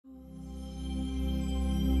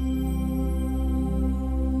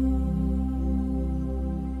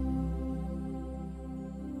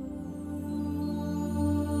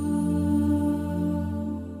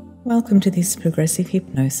Welcome to this progressive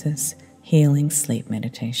hypnosis healing sleep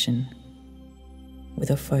meditation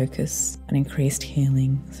with a focus on increased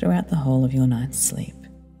healing throughout the whole of your night's sleep.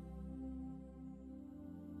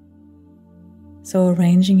 So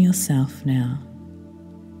arranging yourself now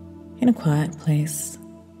in a quiet place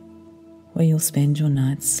where you'll spend your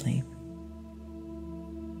night's sleep.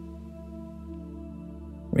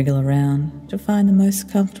 Wriggle around to find the most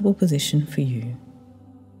comfortable position for you.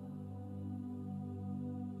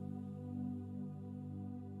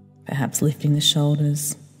 Perhaps lifting the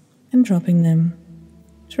shoulders and dropping them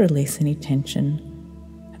to release any tension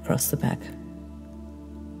across the back.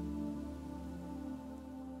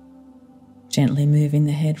 Gently moving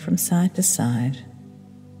the head from side to side,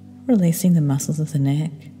 releasing the muscles of the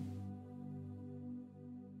neck.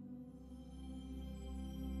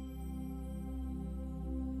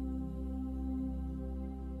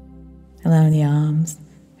 Allowing the arms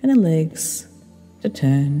and the legs to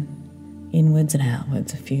turn inwards and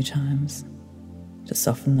outwards a few times to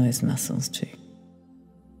soften those muscles too.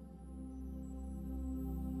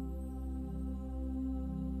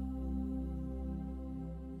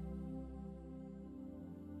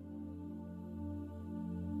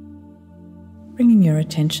 Bringing your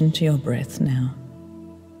attention to your breath now.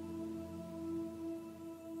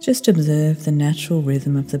 Just observe the natural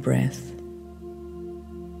rhythm of the breath.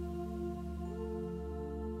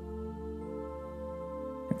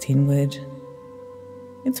 It's inward,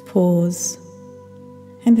 it's pause,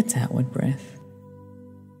 and it's outward breath.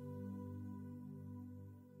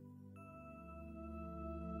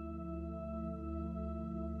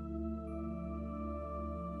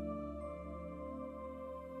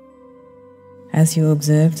 As you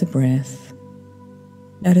observe the breath,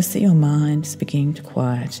 notice that your mind is beginning to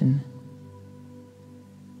quieten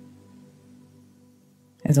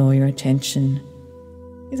as all your attention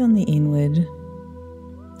is on the inward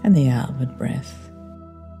and the outward breath.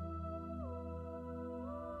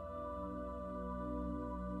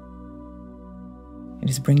 It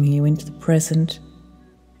is bringing you into the present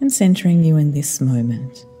and centering you in this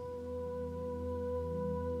moment,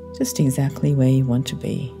 just exactly where you want to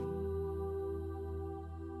be.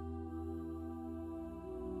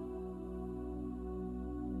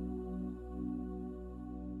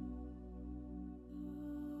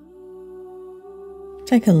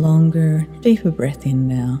 Take a longer, deeper breath in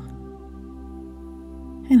now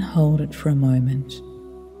and hold it for a moment.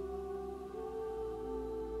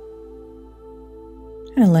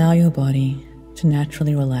 And allow your body to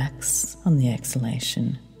naturally relax on the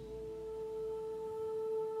exhalation.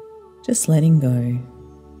 Just letting go.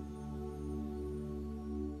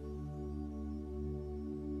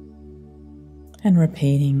 And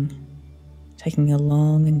repeating, taking a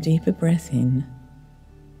long and deeper breath in.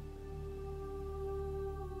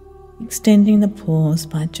 Extending the pause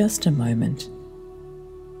by just a moment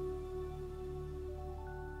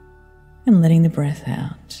and letting the breath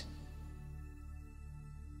out.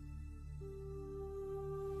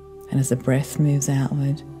 And as the breath moves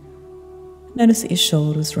outward, notice that your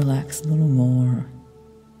shoulders relax a little more,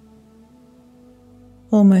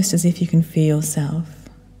 almost as if you can feel yourself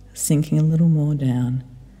sinking a little more down,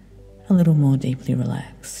 a little more deeply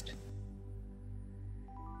relaxed.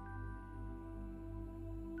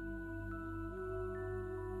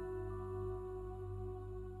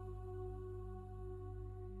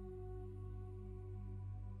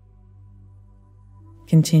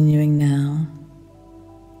 Continuing now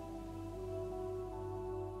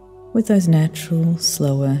with those natural,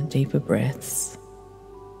 slower, deeper breaths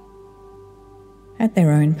at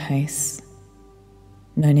their own pace.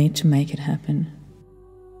 No need to make it happen.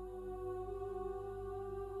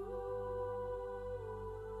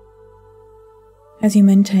 As you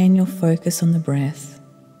maintain your focus on the breath,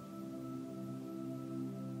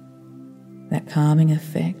 that calming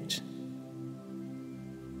effect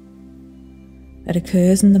that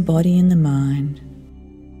occurs in the body and the mind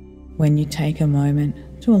when you take a moment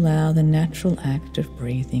to allow the natural act of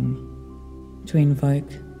breathing to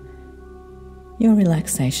invoke your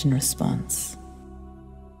relaxation response.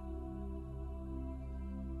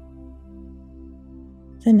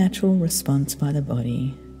 The natural response by the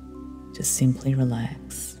body to simply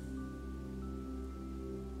relax.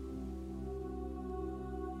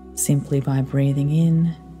 Simply by breathing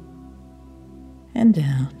in and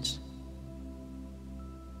out.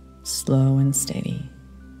 Slow and steady.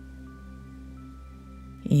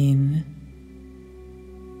 In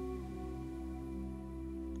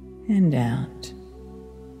and out.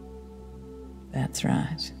 That's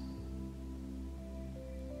right.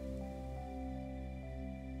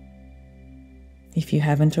 If you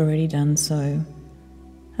haven't already done so,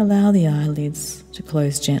 allow the eyelids to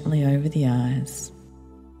close gently over the eyes.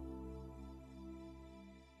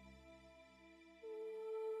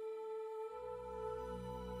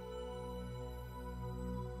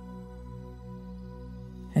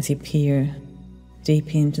 As you peer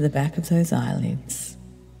deep into the back of those eyelids,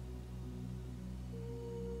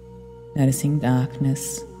 noticing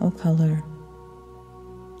darkness or colour,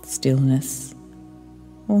 stillness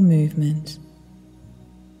or movement.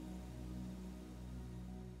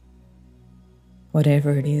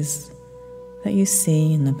 Whatever it is that you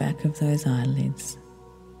see in the back of those eyelids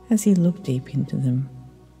as you look deep into them.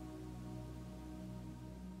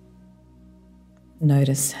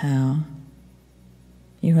 Notice how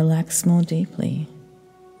you relax more deeply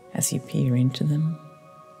as you peer into them.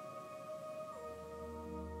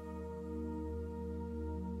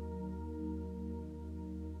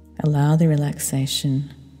 Allow the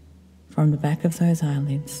relaxation from the back of those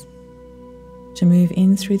eyelids to move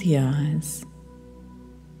in through the eyes,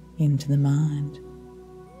 into the mind,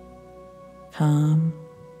 calm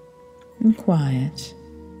and quiet.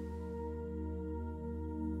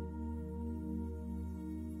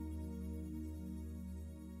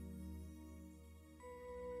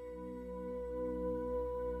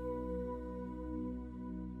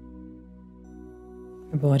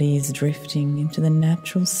 The body is drifting into the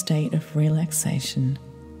natural state of relaxation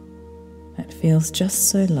that feels just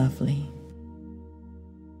so lovely.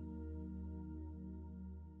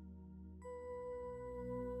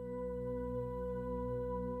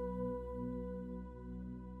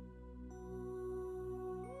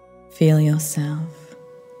 Feel yourself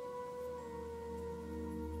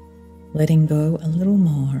letting go a little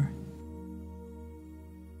more.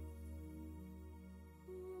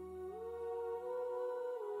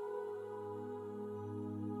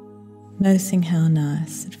 Noticing how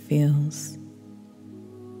nice it feels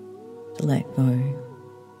to let go.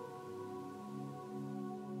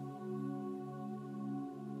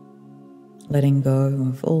 Letting go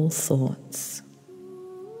of all thoughts.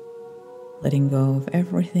 Letting go of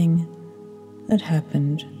everything that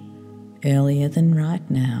happened earlier than right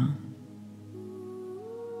now.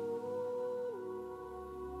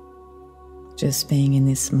 Just being in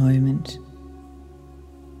this moment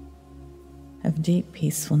of deep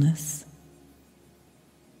peacefulness.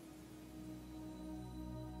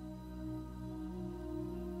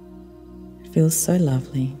 It feels so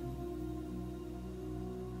lovely.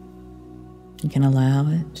 You can allow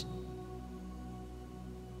it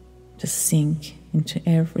to sink into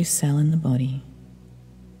every cell in the body.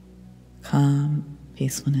 Calm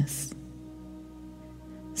peacefulness,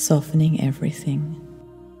 softening everything.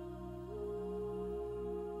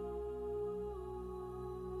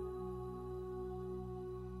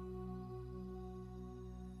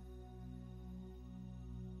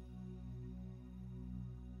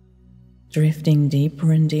 Drifting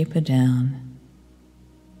deeper and deeper down,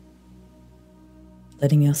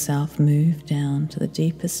 letting yourself move down to the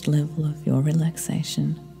deepest level of your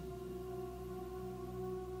relaxation,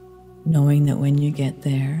 knowing that when you get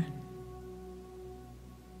there,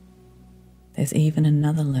 there's even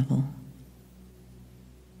another level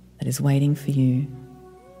that is waiting for you,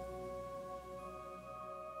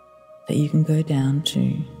 that you can go down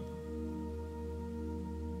to.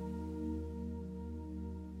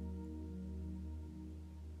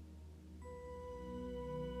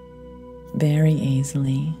 Very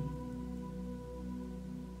easily,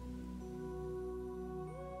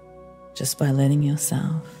 just by letting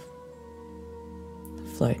yourself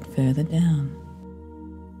float further down.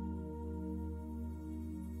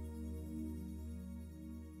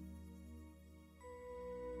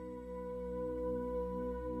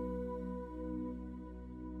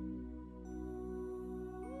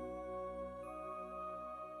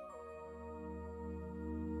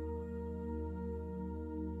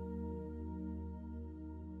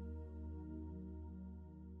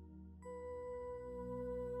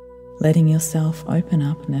 Letting yourself open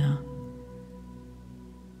up now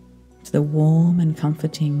to the warm and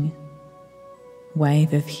comforting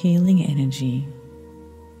wave of healing energy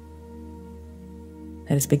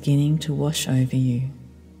that is beginning to wash over you.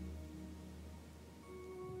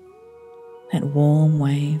 That warm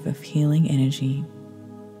wave of healing energy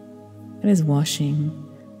that is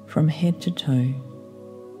washing from head to toe,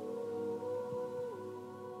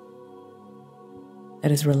 that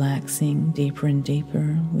is relaxing deeper and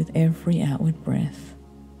deeper with every outward breath.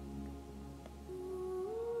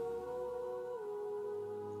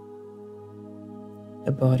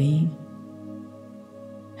 The body,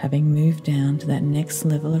 having moved down to that next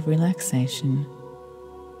level of relaxation,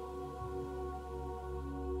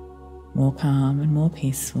 more calm and more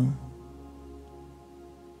peaceful,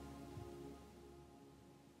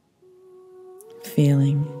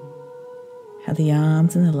 feeling how the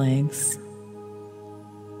arms and the legs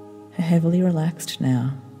are heavily relaxed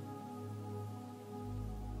now.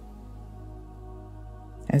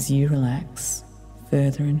 As you relax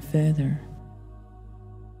further and further,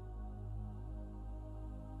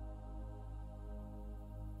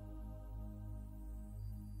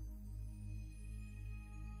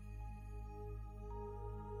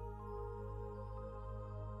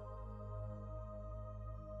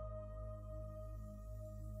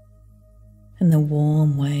 and the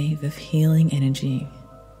warm wave of healing energy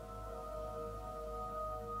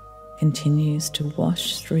continues to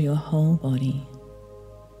wash through your whole body.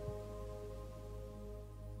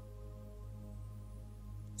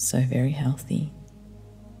 So very healthy,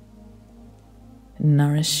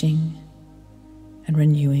 nourishing and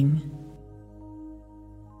renewing.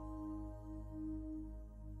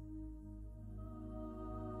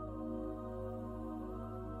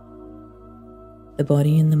 The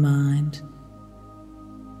body and the mind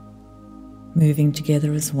moving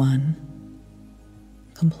together as one,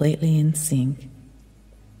 completely in sync,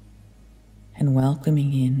 and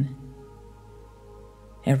welcoming in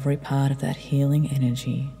every part of that healing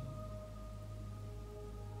energy,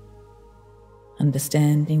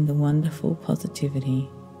 understanding the wonderful positivity,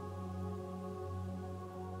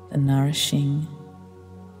 the nourishing,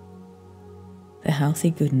 the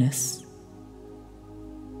healthy goodness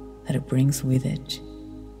that it brings with it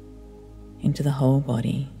into the whole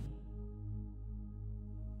body.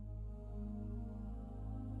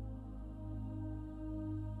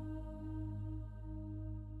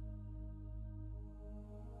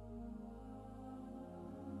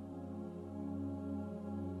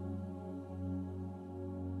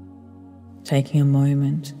 Taking a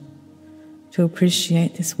moment to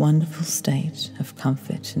appreciate this wonderful state of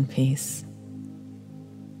comfort and peace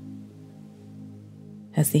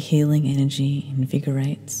as the healing energy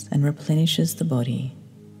invigorates and replenishes the body,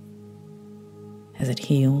 as it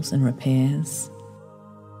heals and repairs.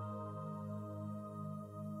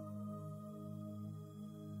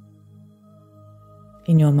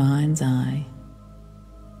 In your mind's eye,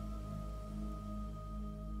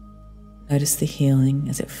 notice the healing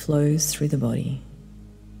as it flows through the body.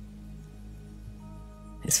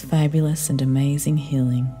 This fabulous and amazing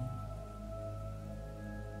healing.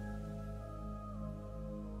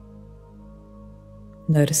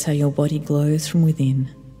 Notice how your body glows from within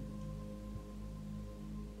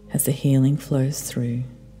as the healing flows through.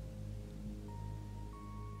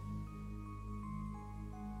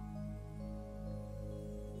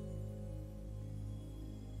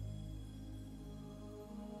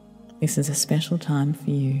 This is a special time for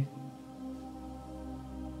you.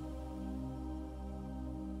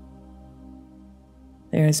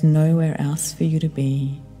 There is nowhere else for you to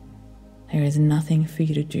be. There is nothing for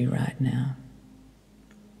you to do right now.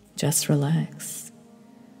 Just relax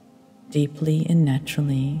deeply and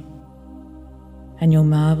naturally, and your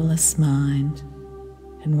marvelous mind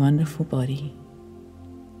and wonderful body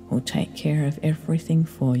will take care of everything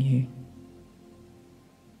for you,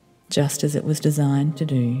 just as it was designed to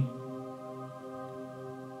do.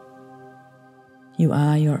 You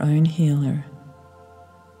are your own healer.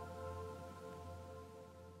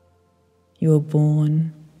 You are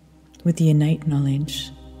born with the innate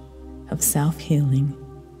knowledge of self-healing.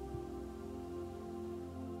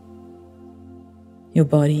 Your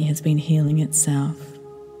body has been healing itself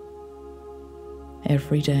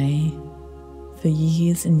every day for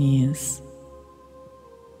years and years.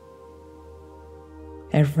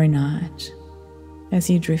 Every night, as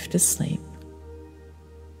you drift asleep,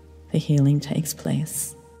 the healing takes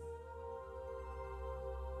place.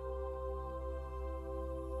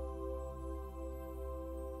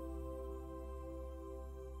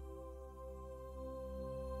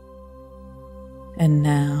 And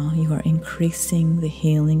now you are increasing the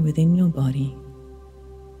healing within your body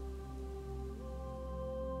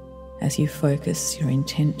as you focus your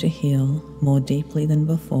intent to heal more deeply than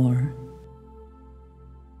before.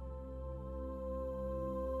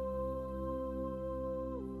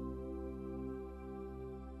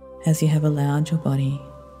 As you have allowed your body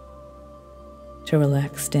to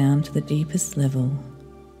relax down to the deepest level,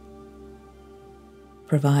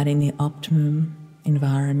 providing the optimum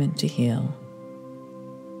environment to heal.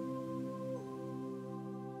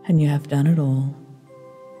 And you have done it all.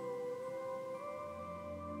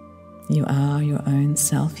 You are your own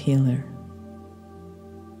self-healer.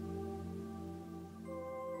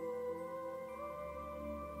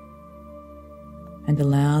 And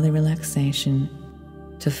allow the relaxation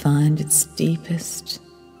to find its deepest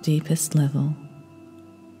level.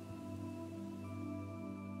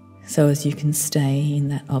 so as you can stay in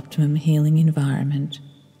that optimum healing environment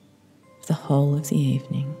for the whole of the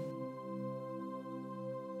evening.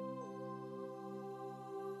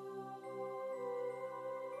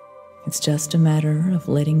 It's just a matter of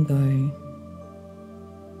letting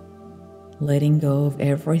go of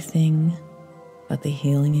everything but the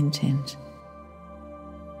healing intent.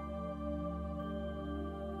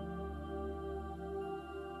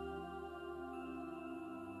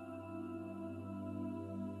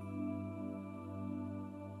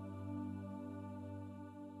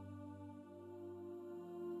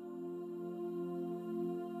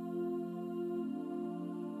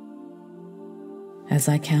 As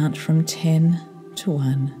I count from 10 to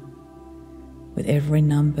 1, with every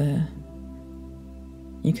number,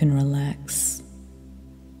 you can relax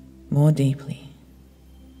more deeply,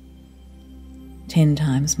 10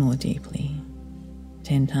 times more deeply,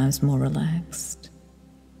 10 times more relaxed.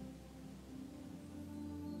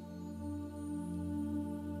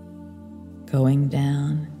 Going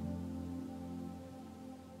down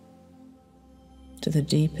to the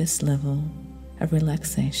deepest level of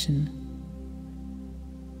relaxation.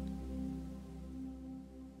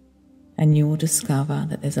 And you will discover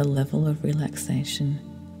that there's a level of relaxation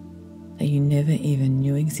that you never even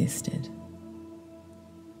knew existed.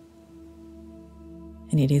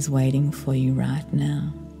 And it is waiting for you right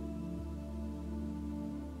now.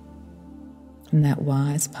 And that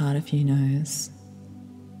wise part of you knows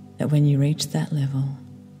that when you reach that level,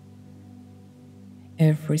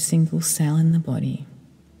 every single cell in the body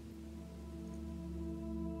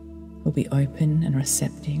will be open and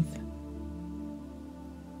receptive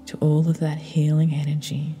to all of that healing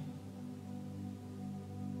energy,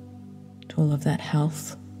 to all of that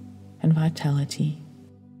health and vitality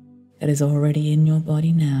that is already in your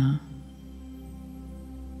body now,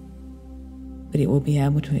 but it will be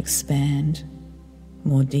able to expand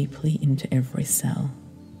more deeply into every cell.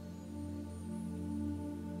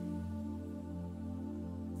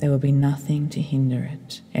 There will be nothing to hinder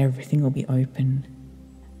it. Everything will be open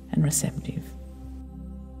and receptive.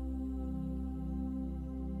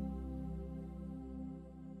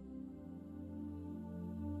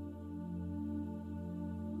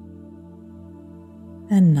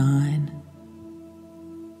 And 9,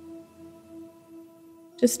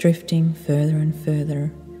 just drifting further and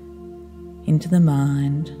further into the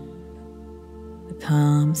mind, the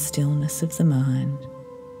calm stillness of the mind,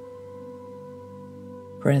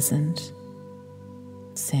 present,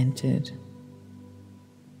 centered,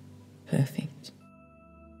 perfect.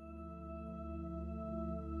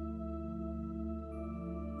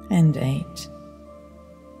 And 8,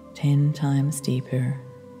 10 times deeper,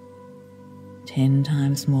 10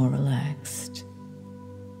 times more relaxed.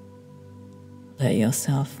 Let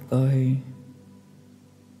yourself go.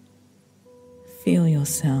 Feel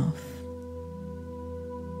yourself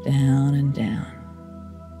down and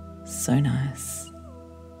down. So nice.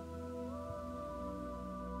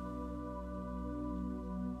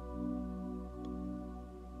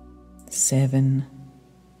 Seven.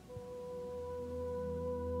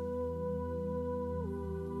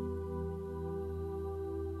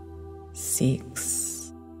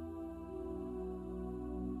 6.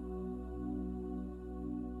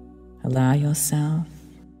 Allow yourself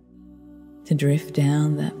to drift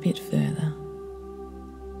down that bit further.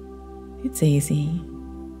 It's easy.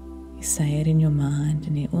 You say it in your mind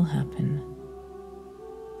and it will happen.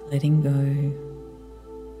 Letting go,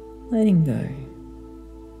 letting go.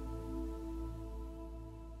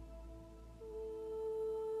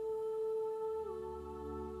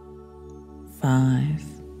 5.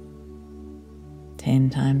 10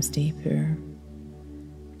 times deeper,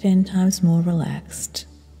 10 times more relaxed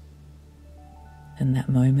than that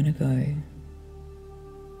moment ago.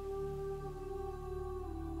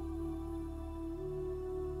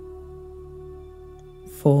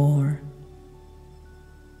 4.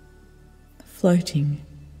 Floating,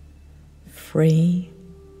 free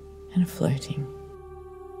and floating.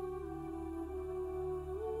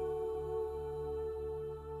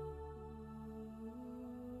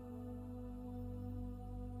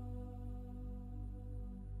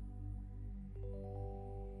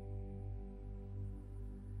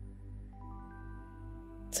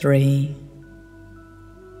 3.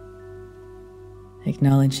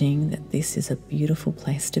 Acknowledging that this is a beautiful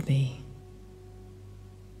place to be.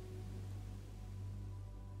 4.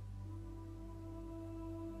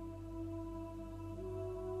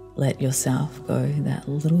 Let yourself go that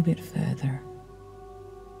little bit further.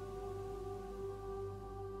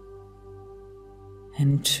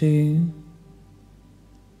 And 2.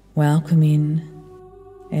 Welcome in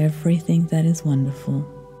everything that is wonderful.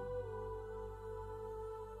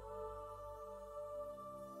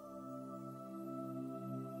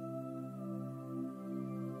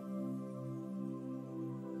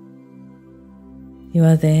 You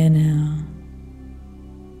are there now.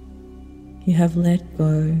 You have let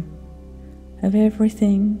go of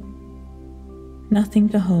everything, nothing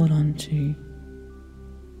to hold on to.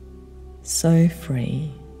 So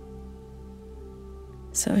free,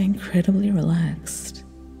 so incredibly relaxed.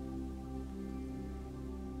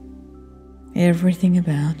 Everything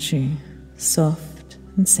about you soft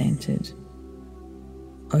and centered,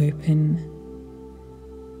 open,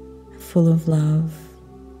 full of love,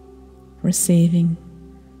 receiving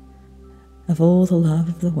of all the love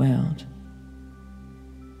of the world.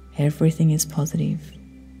 Everything is positive.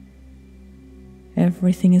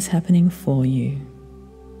 Everything is happening for you.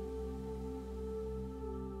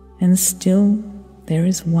 And still there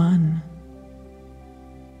is one.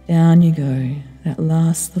 Down you go, that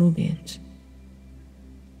last little bit.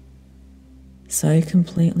 So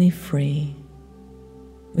completely free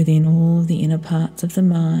within all the inner parts of the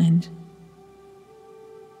mind,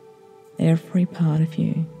 every part of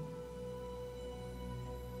you,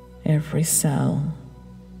 every cell,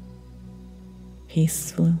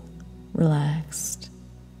 peaceful, relaxed,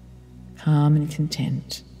 calm and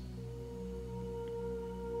content.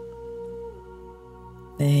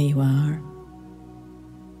 There you are,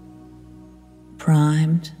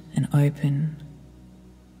 primed and open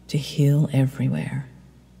to heal everywhere,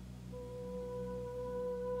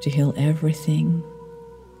 to heal everything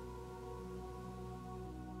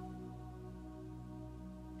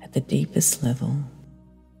at the deepest level.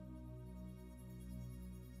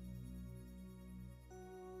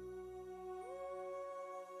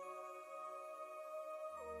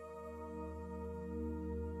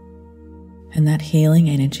 And that healing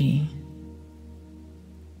energy,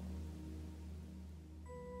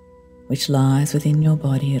 which lies within your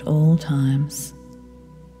body at all times,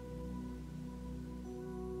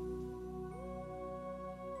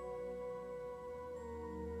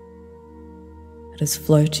 that is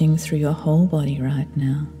floating through your whole body right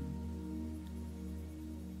now.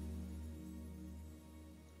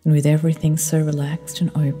 And with everything so relaxed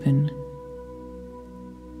and open,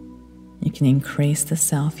 you can increase the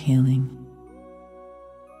self-healing.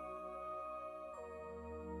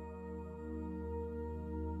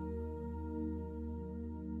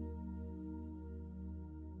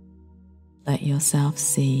 Let yourself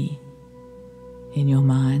see in your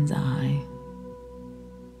mind's eye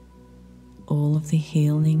all of the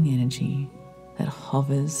healing energy that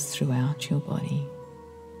hovers throughout your body.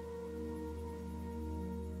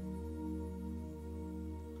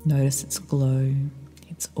 Notice its glow,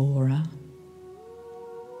 its aura.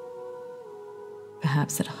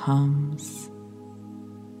 Perhaps it hums.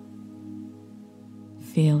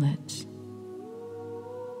 Feel it.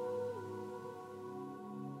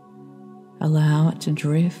 Allow it to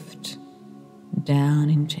drift down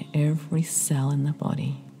into every cell in the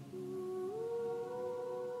body.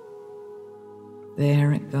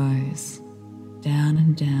 There it goes, down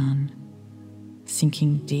and down,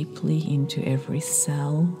 sinking deeply into every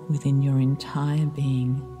cell within your entire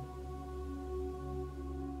being.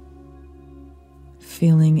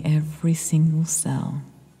 Filling every single cell.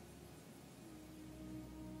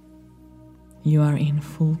 You are in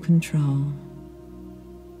full control.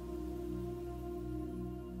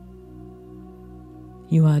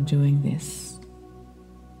 You are doing this.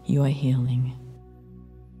 You are healing.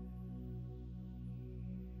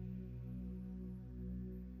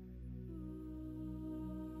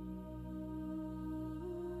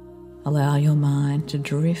 Allow your mind to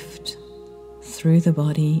drift through the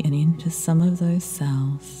body and into some of those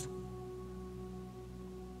cells,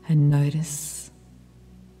 and notice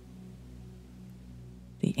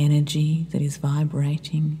the energy that is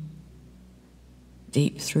vibrating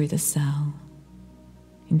deep through the cell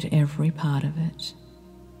into every part of it.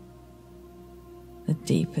 The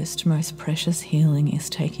deepest, most precious healing is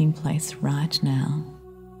taking place right now.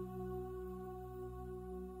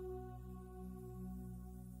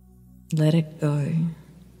 Let it go.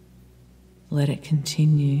 Let it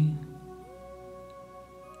continue.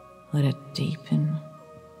 Let it deepen.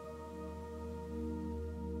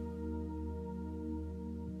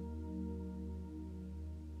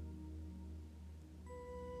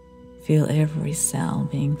 Feel every cell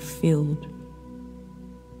being filled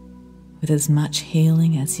with as much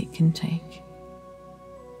healing as it can take.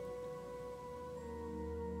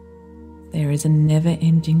 There is a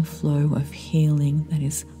never-ending flow of healing that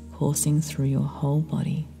is coursing through your whole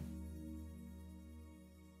body.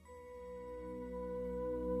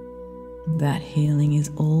 That healing is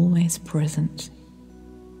always present.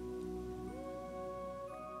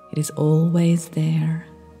 It is always there.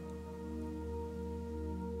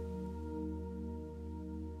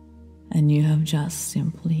 And you have just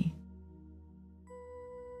simply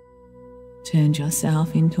turned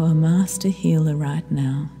yourself into a master healer right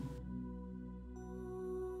now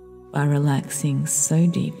by relaxing so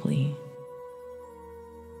deeply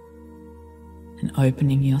and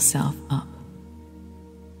opening yourself up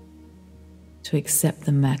to accept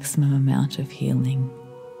the maximum amount of healing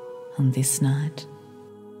on this night.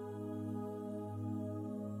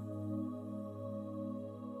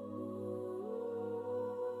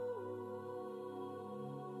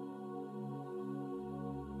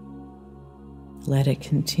 Let it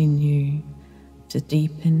continue to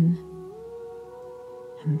deepen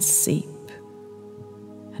and seep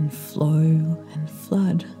and flow and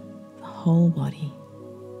flood the whole body.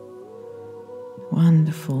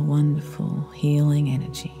 Wonderful, wonderful healing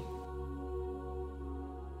energy.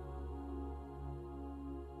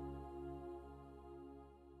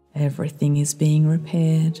 Everything is being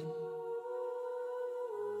repaired.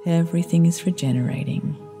 Everything is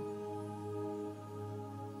regenerating.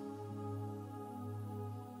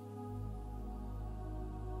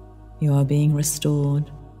 You are being restored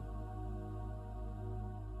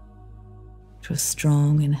to a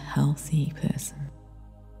strong and healthy person.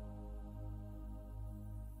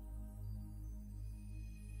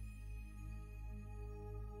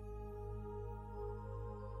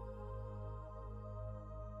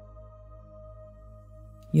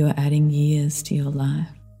 You are adding years to your life.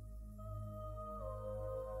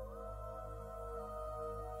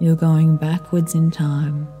 You're going backwards in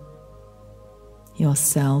time. Your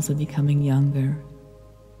cells are becoming younger,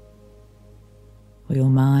 or your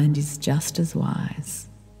mind is just as wise.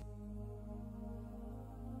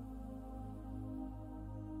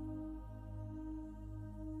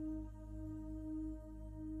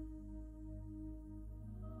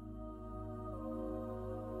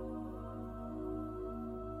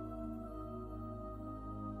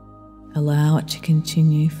 Allow it to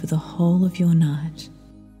continue for the whole of your night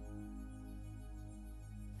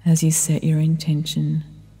as you set your intention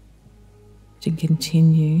to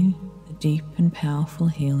continue the deep and powerful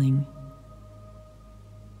healing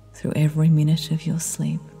through every minute of your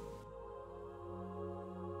sleep.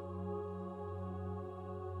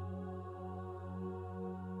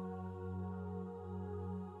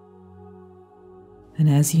 And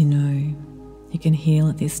as you know, you can heal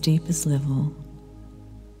at this deepest level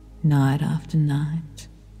night after night.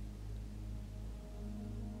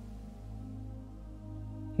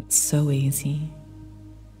 It's so easy.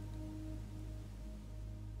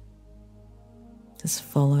 Just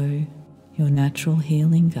follow your natural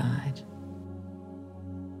healing guide.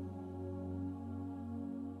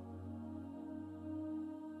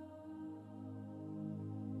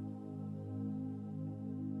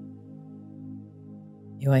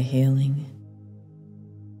 You are healing.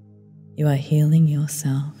 You are healing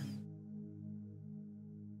yourself.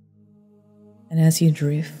 And as you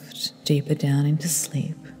drift deeper down into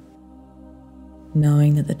sleep,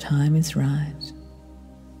 knowing that the time is right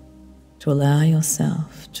to allow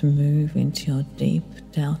yourself to move into your deep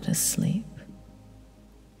delta sleep,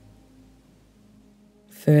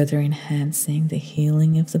 further enhancing the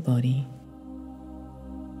healing of the body.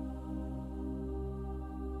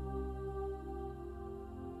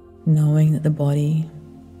 Knowing that the body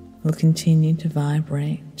will continue to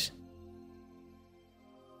vibrate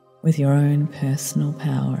with your own personal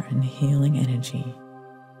power and healing energy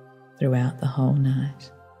throughout the whole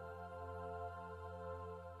night.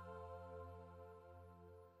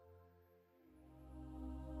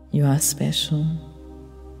 You are special.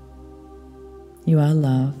 You are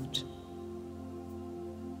loved.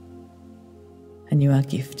 And you are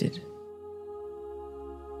gifted.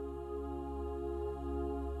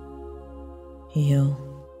 Heal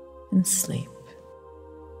and sleep.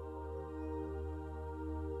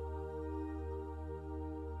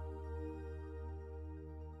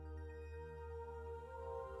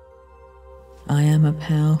 I am a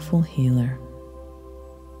powerful healer.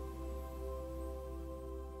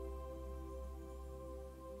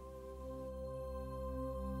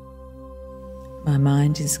 My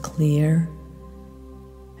mind is clear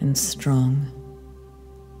and strong.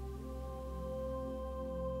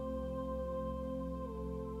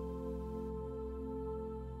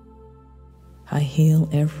 I heal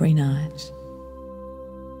every night.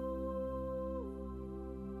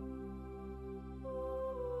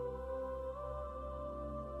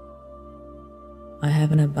 I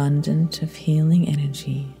have an abundance of healing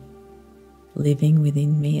energy living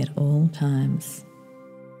within me at all times.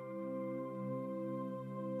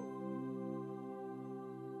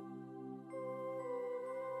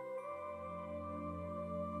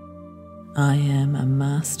 I am a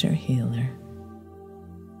master healer.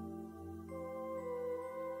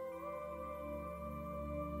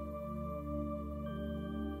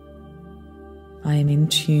 I am in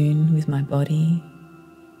tune with my body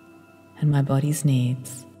and my body's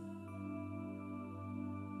needs.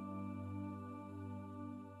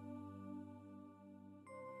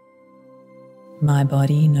 My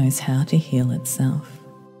body knows how to heal itself.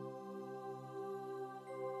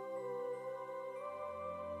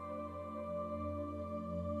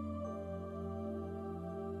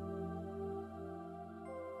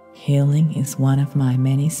 Healing is one of my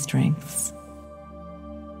many strengths.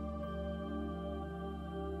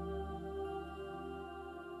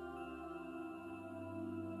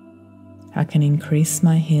 I can increase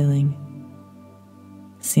my healing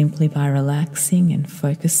simply by relaxing and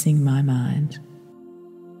focusing my mind.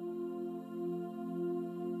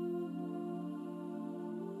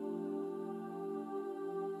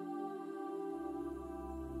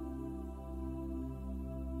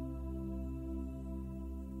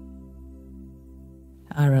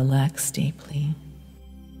 I relax deeply.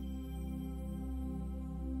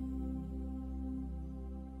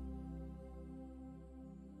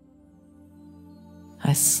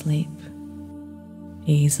 I sleep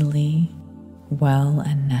easily, well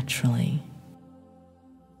and naturally.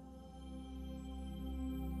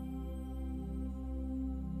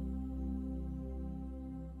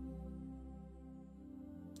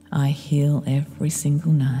 I heal every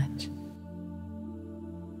single night.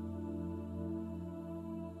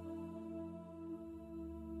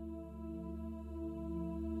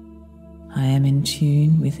 I am in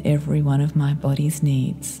tune with every one of my body's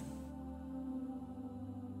needs.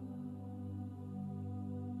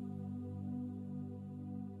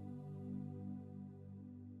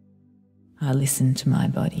 I listen to my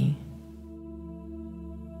body.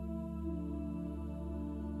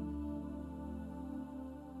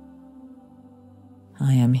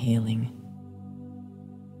 I am healing.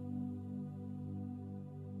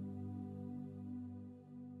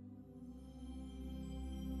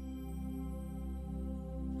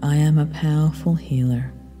 I am a powerful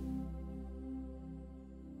healer.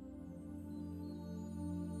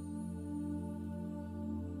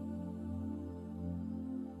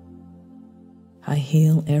 I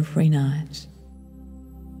heal every night.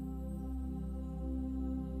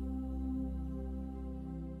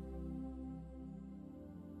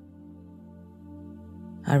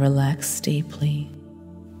 I relax deeply,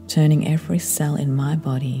 turning every cell in my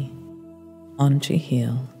body on to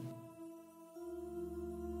heal.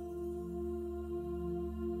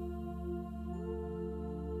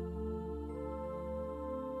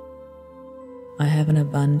 I have an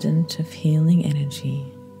abundance of healing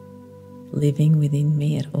energy living within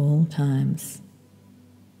me at all times.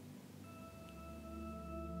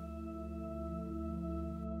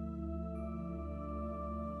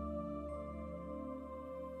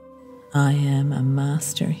 I am a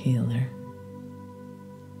master healer.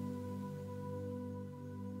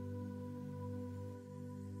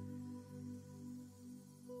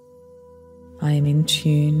 I am in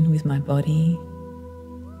tune with my body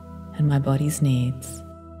and my body's needs.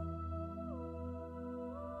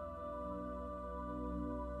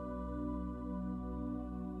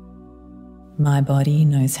 My body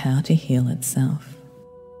knows how to heal itself.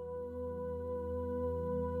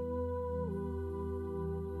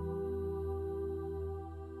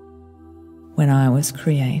 When I was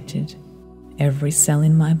created, every cell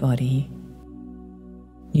in my body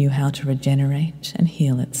knew how to regenerate and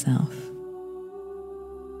heal itself.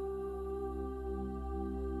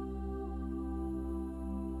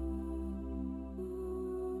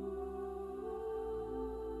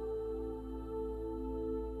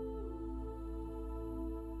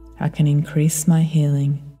 I can increase my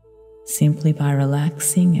healing simply by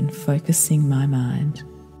relaxing and focusing my mind.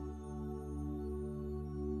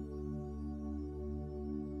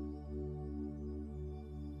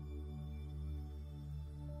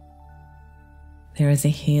 There is a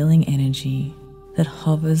healing energy that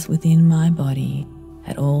hovers within my body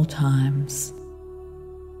at all times.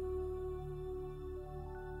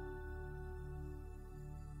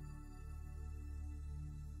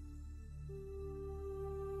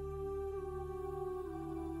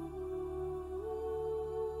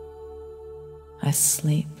 I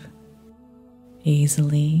sleep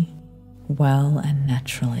easily, well and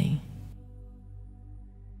naturally.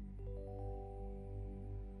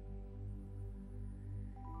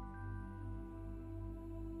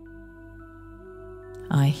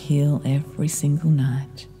 I heal every single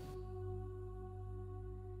night.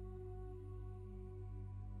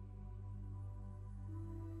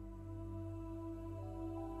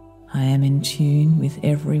 I am in tune with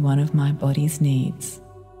every one of my body's needs.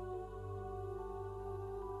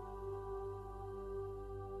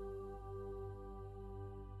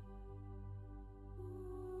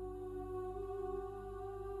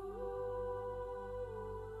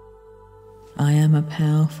 I am a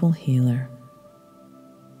powerful healer.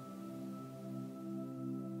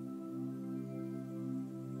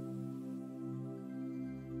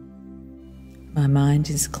 My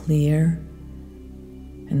mind is clear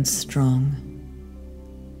and strong.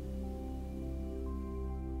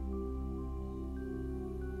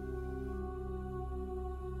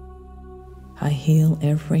 I heal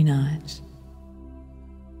every night.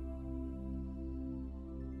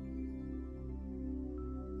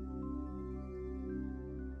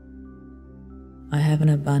 I have an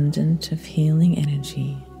abundance of healing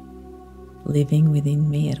energy living within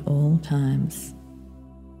me at all times.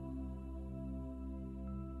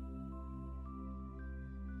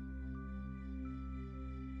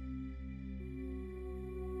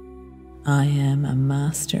 I am a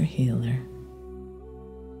master healer.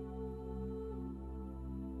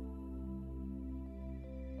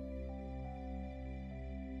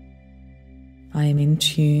 I am in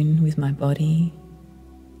tune with my body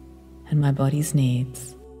and my body's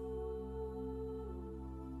needs.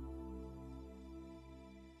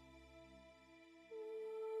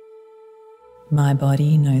 My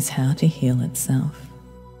body knows how to heal itself.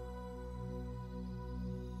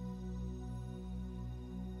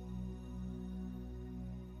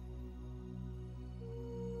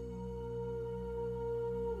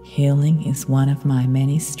 Healing is one of my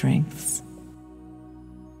many strengths.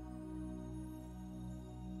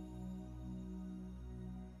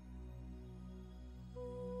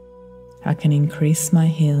 I can increase my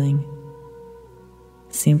healing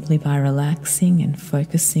simply by relaxing and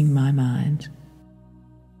focusing my mind.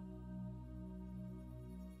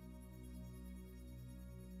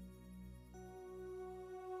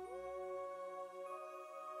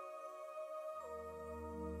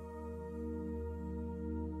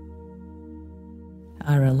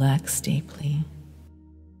 I relax deeply.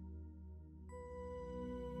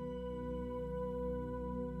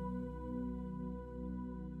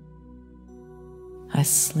 I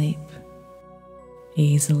sleep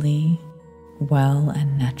easily, well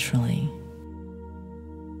and naturally.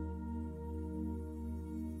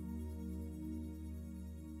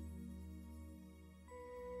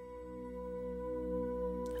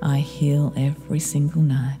 I heal every single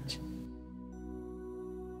night.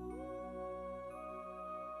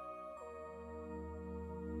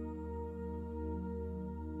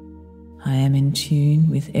 I am in tune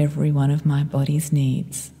with every one of my body's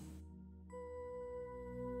needs.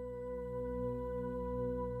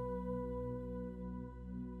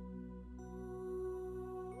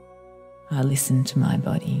 I listen to my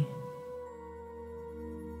body.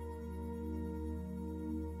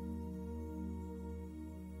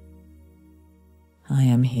 I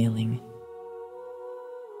am healing.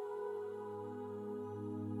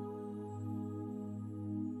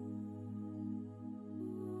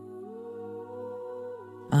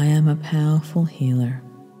 I am a powerful healer.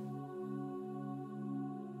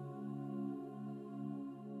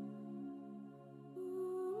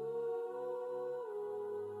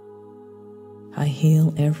 I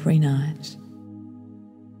heal every night.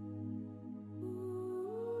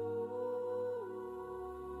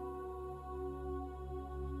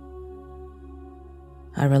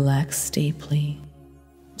 I relax deeply,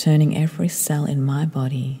 turning every cell in my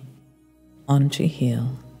body on to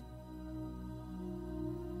heal.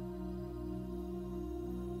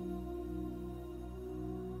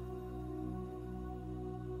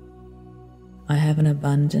 I have an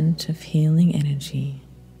abundance of healing energy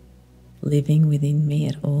living within me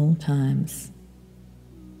at all times.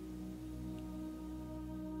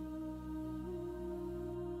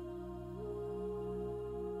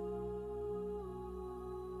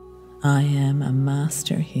 I am a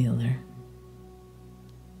master healer.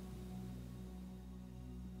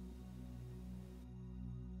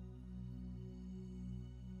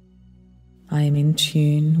 I am in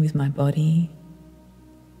tune with my body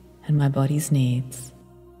and my body's needs.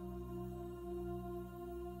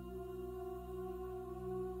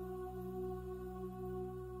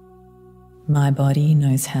 My body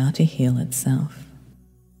knows how to heal itself.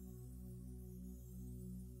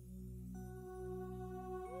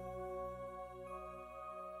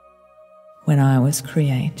 When I was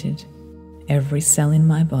created, every cell in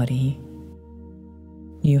my body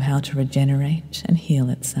knew how to regenerate and heal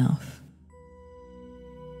itself.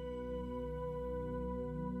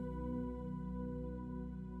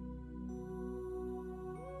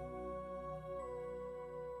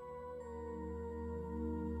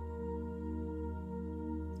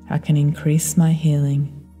 I can increase my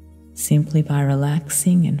healing simply by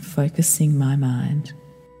relaxing and focusing my mind.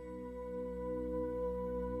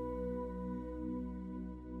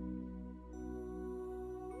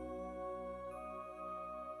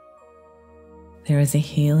 There is a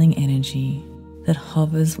healing energy that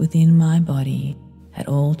hovers within my body at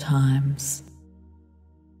all times.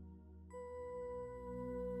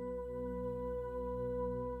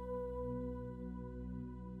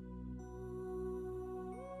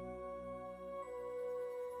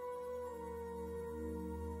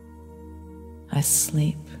 I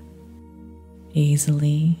sleep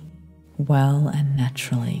easily, well and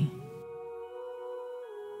naturally.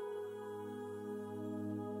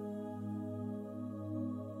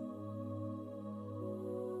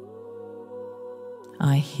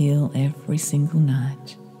 I heal every single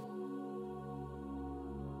night.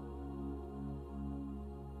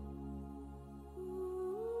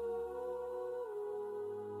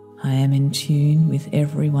 I am in tune with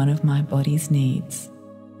every one of my body's needs.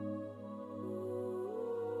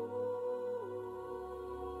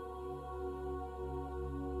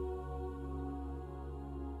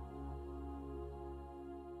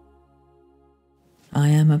 I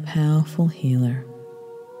am a powerful healer.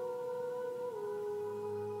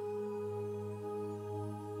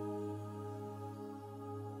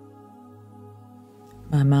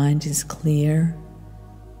 My mind is clear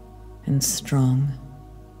and strong.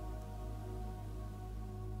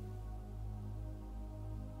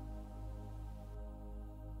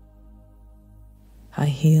 I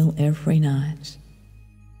heal every night.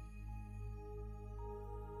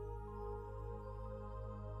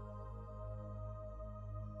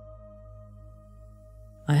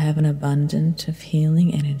 I have an abundance of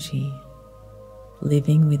healing energy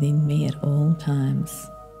living within me at all times.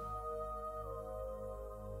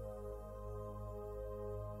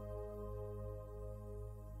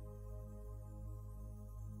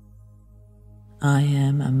 I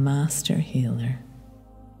am a master healer.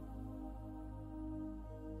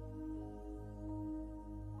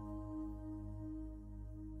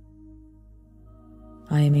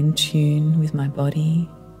 I am in tune with my body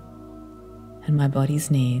and my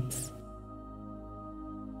body's needs.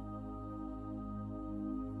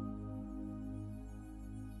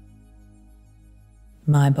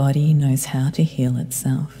 My body knows how to heal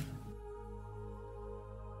itself.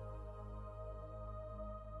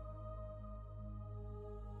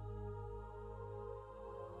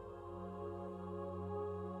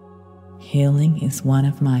 Healing is one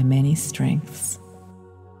of my many strengths.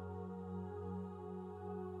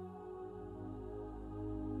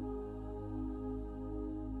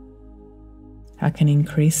 I can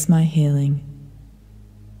increase my healing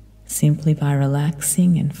simply by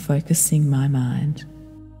relaxing and focusing my mind.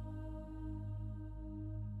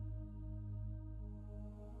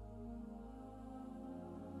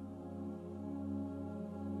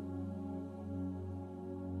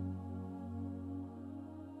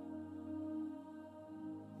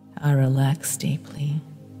 I relax deeply.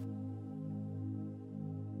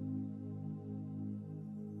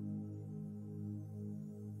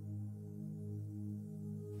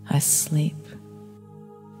 I sleep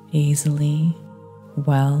easily,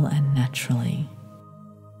 well and naturally.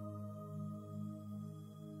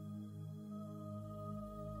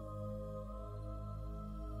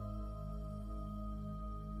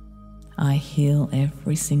 I heal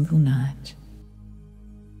every single night.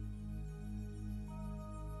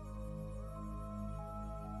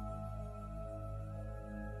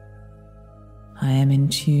 I am in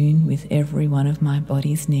tune with every one of my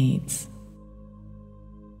body's needs.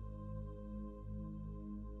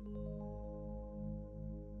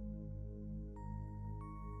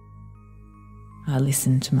 I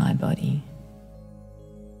listen to my body.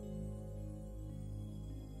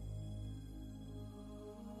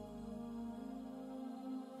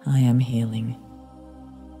 I am healing.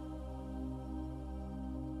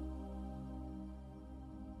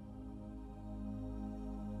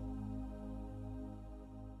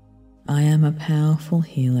 I am a powerful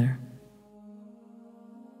healer.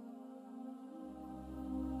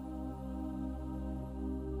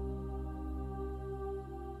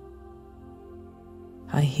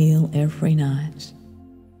 I heal every night.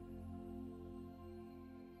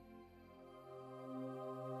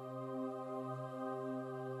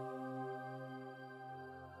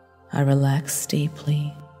 I relax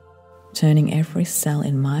deeply, turning every cell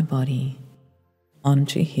in my body on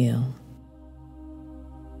to heal.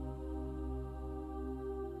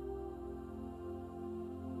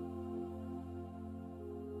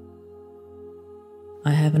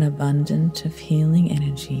 I have an abundance of healing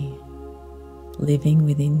energy living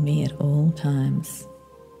within me at all times.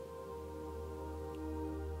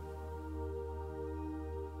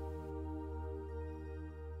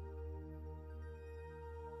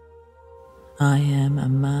 I am a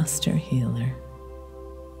master healer.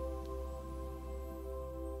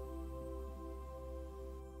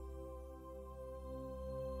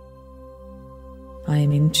 I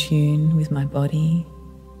am in tune with my body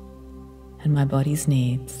and my body's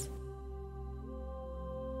needs.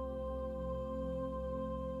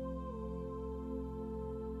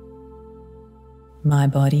 My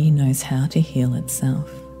body knows how to heal itself.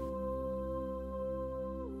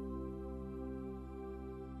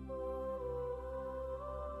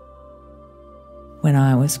 When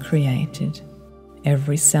I was created,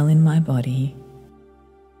 every cell in my body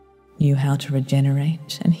knew how to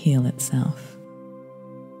regenerate and heal itself.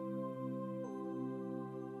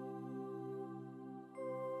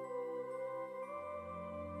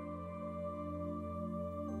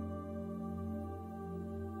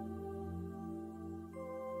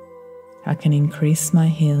 I can increase my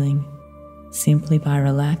healing simply by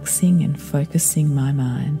relaxing and focusing my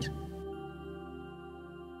mind.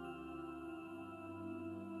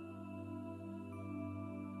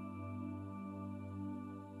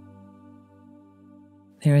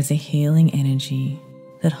 There is a healing energy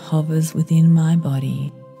that hovers within my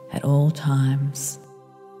body at all times.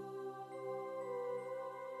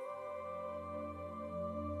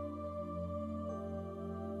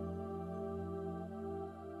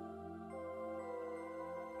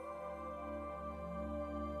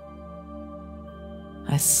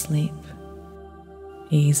 I sleep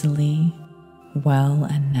easily, well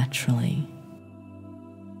and naturally.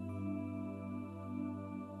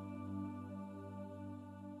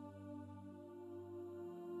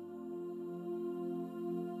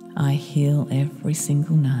 I heal every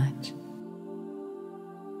single night.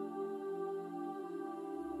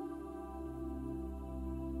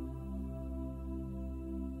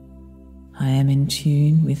 I am in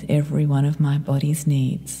tune with every one of my body's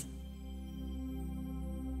needs.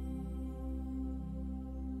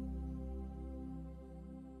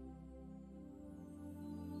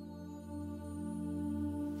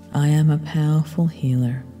 I am a powerful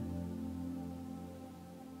healer.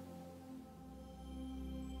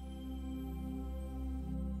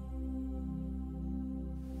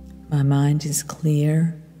 My mind is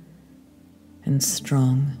clear and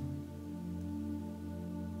strong.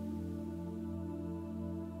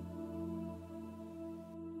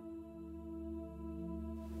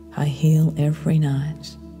 I heal every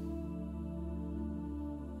night.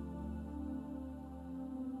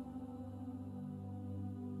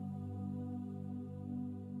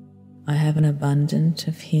 I have an abundance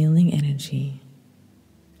of healing energy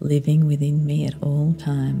living within me at all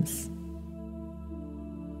times.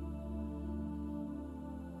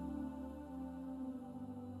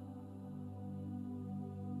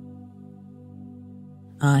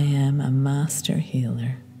 I am a master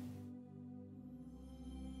healer.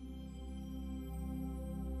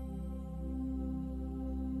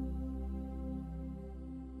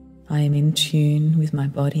 I am in tune with my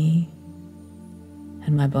body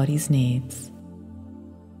and my body's needs.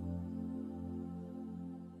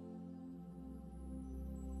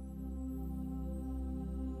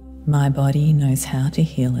 My body knows how to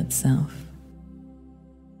heal itself.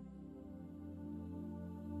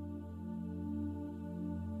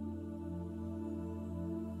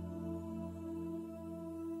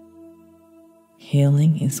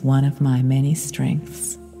 Healing is one of my many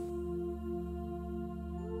strengths.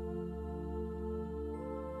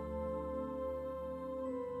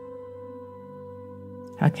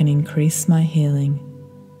 I can increase my healing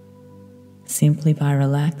simply by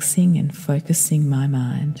relaxing and focusing my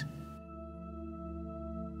mind.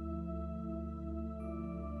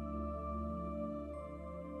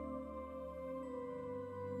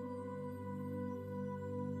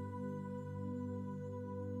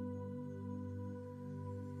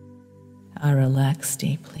 I relax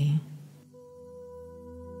deeply.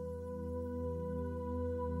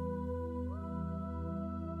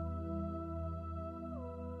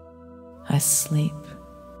 I sleep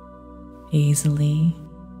easily,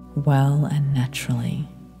 well and naturally.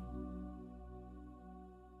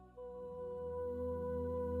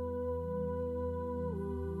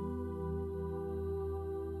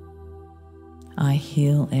 I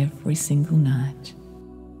heal every single night.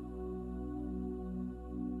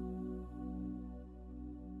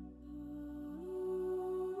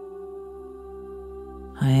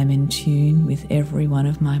 I am in tune with every one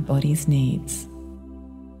of my body's needs.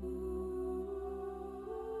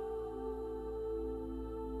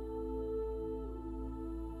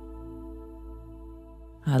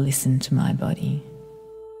 I listen to my body.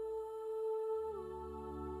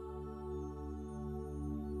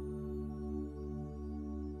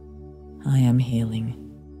 I am healing.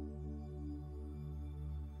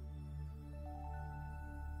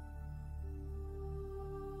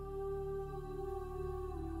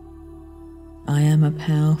 I am a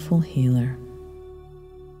powerful healer.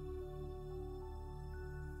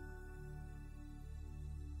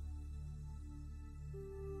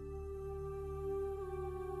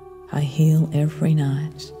 heal every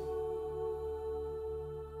night.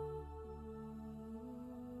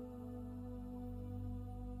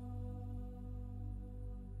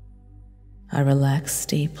 I relax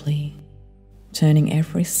deeply, turning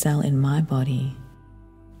every cell in my body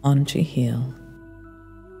on to heal.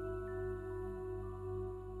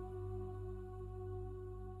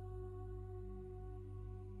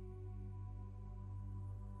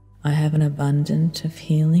 I have an abundance of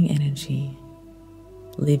healing energy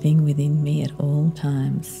living within me at all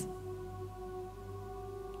times.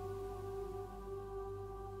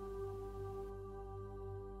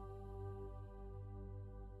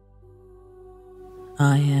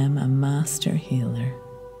 I am a master healer.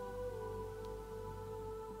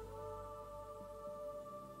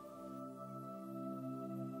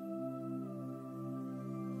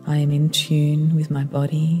 I am in tune with my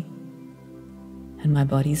body and my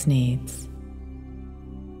body's needs.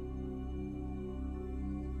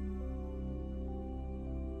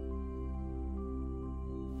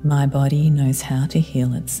 My body knows how to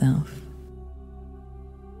heal itself.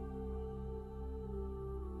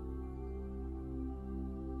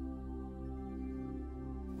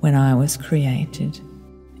 When I was created,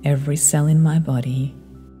 every cell in my body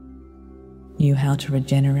knew how to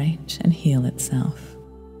regenerate and heal itself.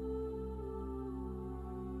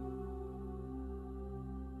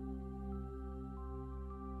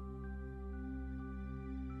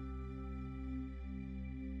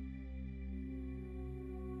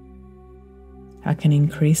 I can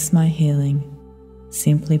increase my healing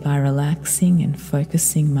simply by relaxing and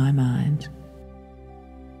focusing my mind.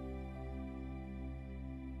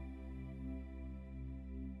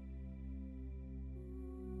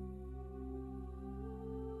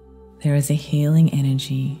 There is a healing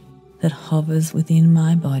energy that hovers within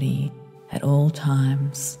my body at all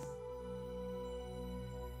times.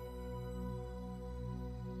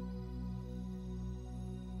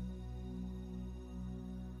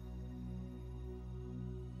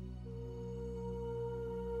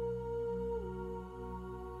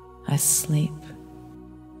 I sleep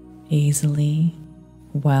easily,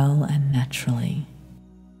 well, and naturally.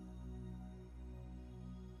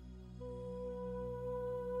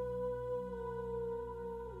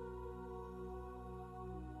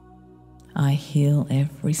 I heal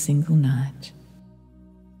every single night.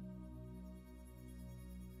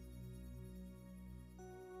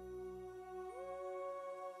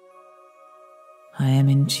 I am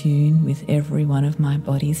in tune with every one of my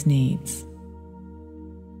body's needs.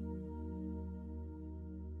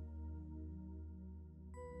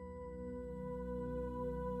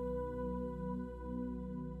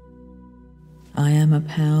 I am a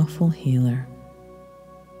powerful healer.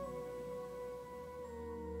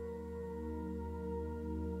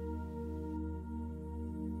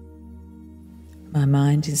 My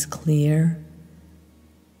mind is clear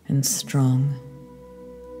and strong.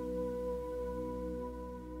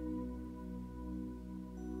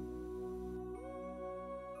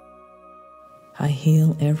 I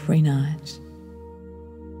heal every night.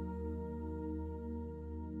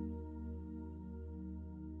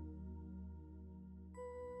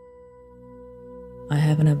 I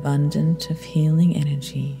have an abundance of healing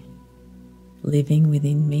energy living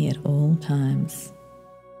within me at all times.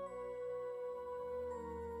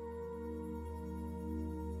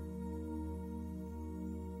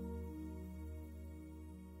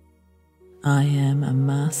 I am a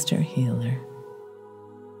master healer.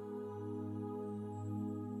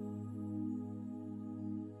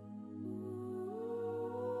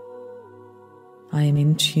 I am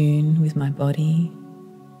in tune with my body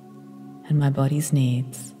and my body's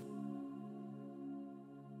needs.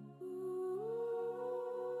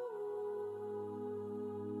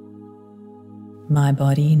 My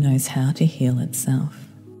body knows how to heal itself.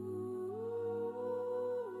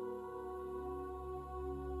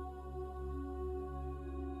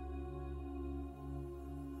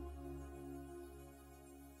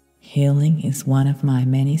 Healing is one of my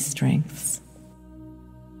many strengths.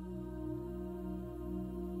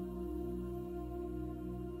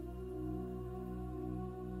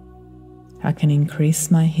 I can increase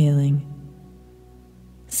my healing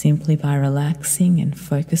simply by relaxing and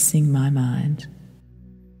focusing my mind.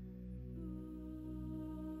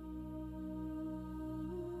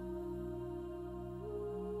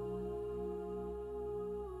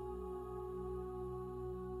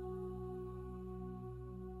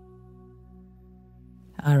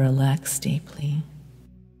 I relax deeply.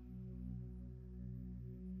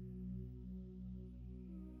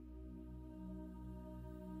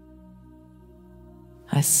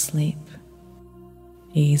 I sleep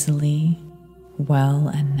easily, well,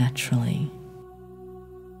 and naturally.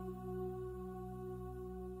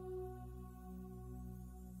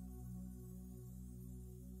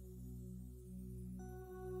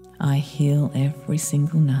 I heal every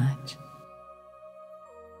single night.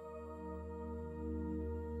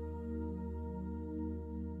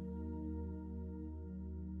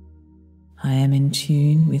 I am in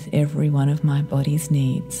tune with every one of my body's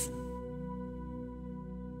needs.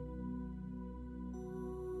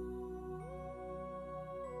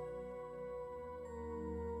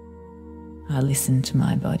 I listen to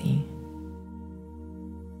my body.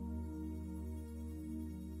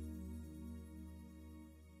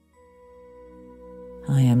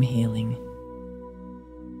 I am healing.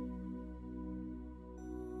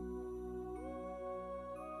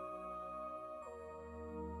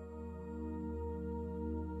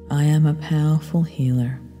 I am a powerful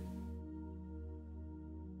healer.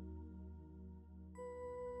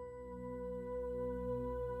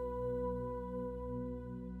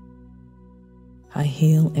 I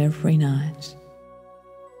heal every night.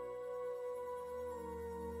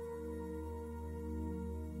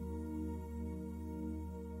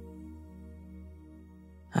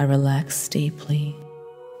 I relax deeply,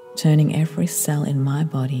 turning every cell in my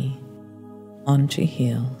body on to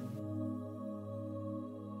heal.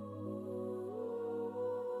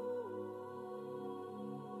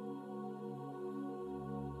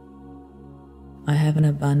 I have an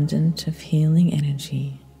abundance of healing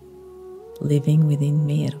energy living within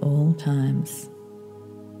me at all times.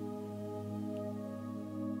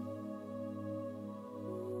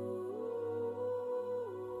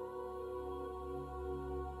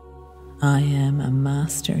 I am a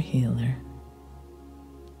master healer.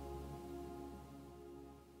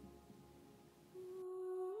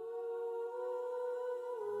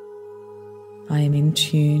 I am in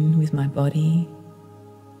tune with my body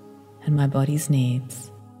and my body's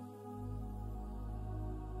needs.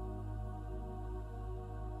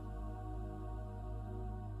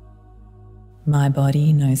 My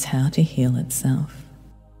body knows how to heal itself.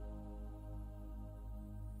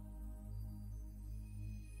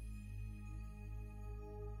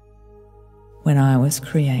 When I was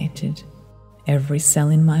created, every cell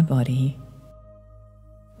in my body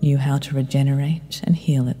knew how to regenerate and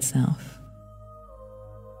heal itself.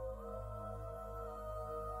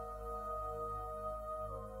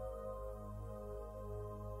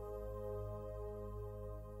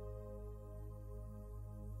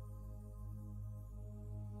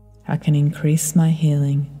 I can increase my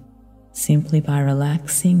healing simply by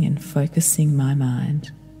relaxing and focusing my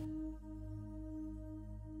mind.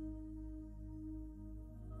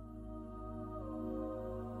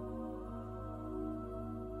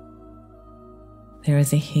 There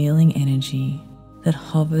is a healing energy that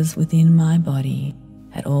hovers within my body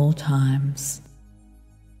at all times.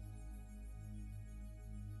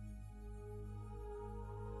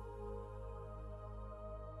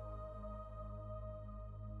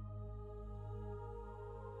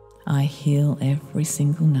 I heal every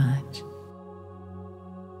single night.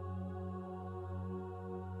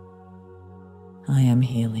 I am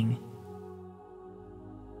healing.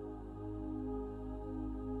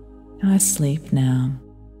 I sleep now.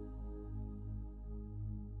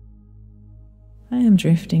 I am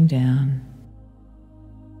drifting down,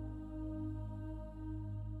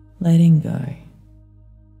 letting go.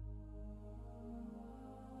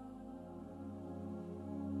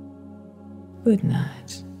 Good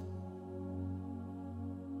night.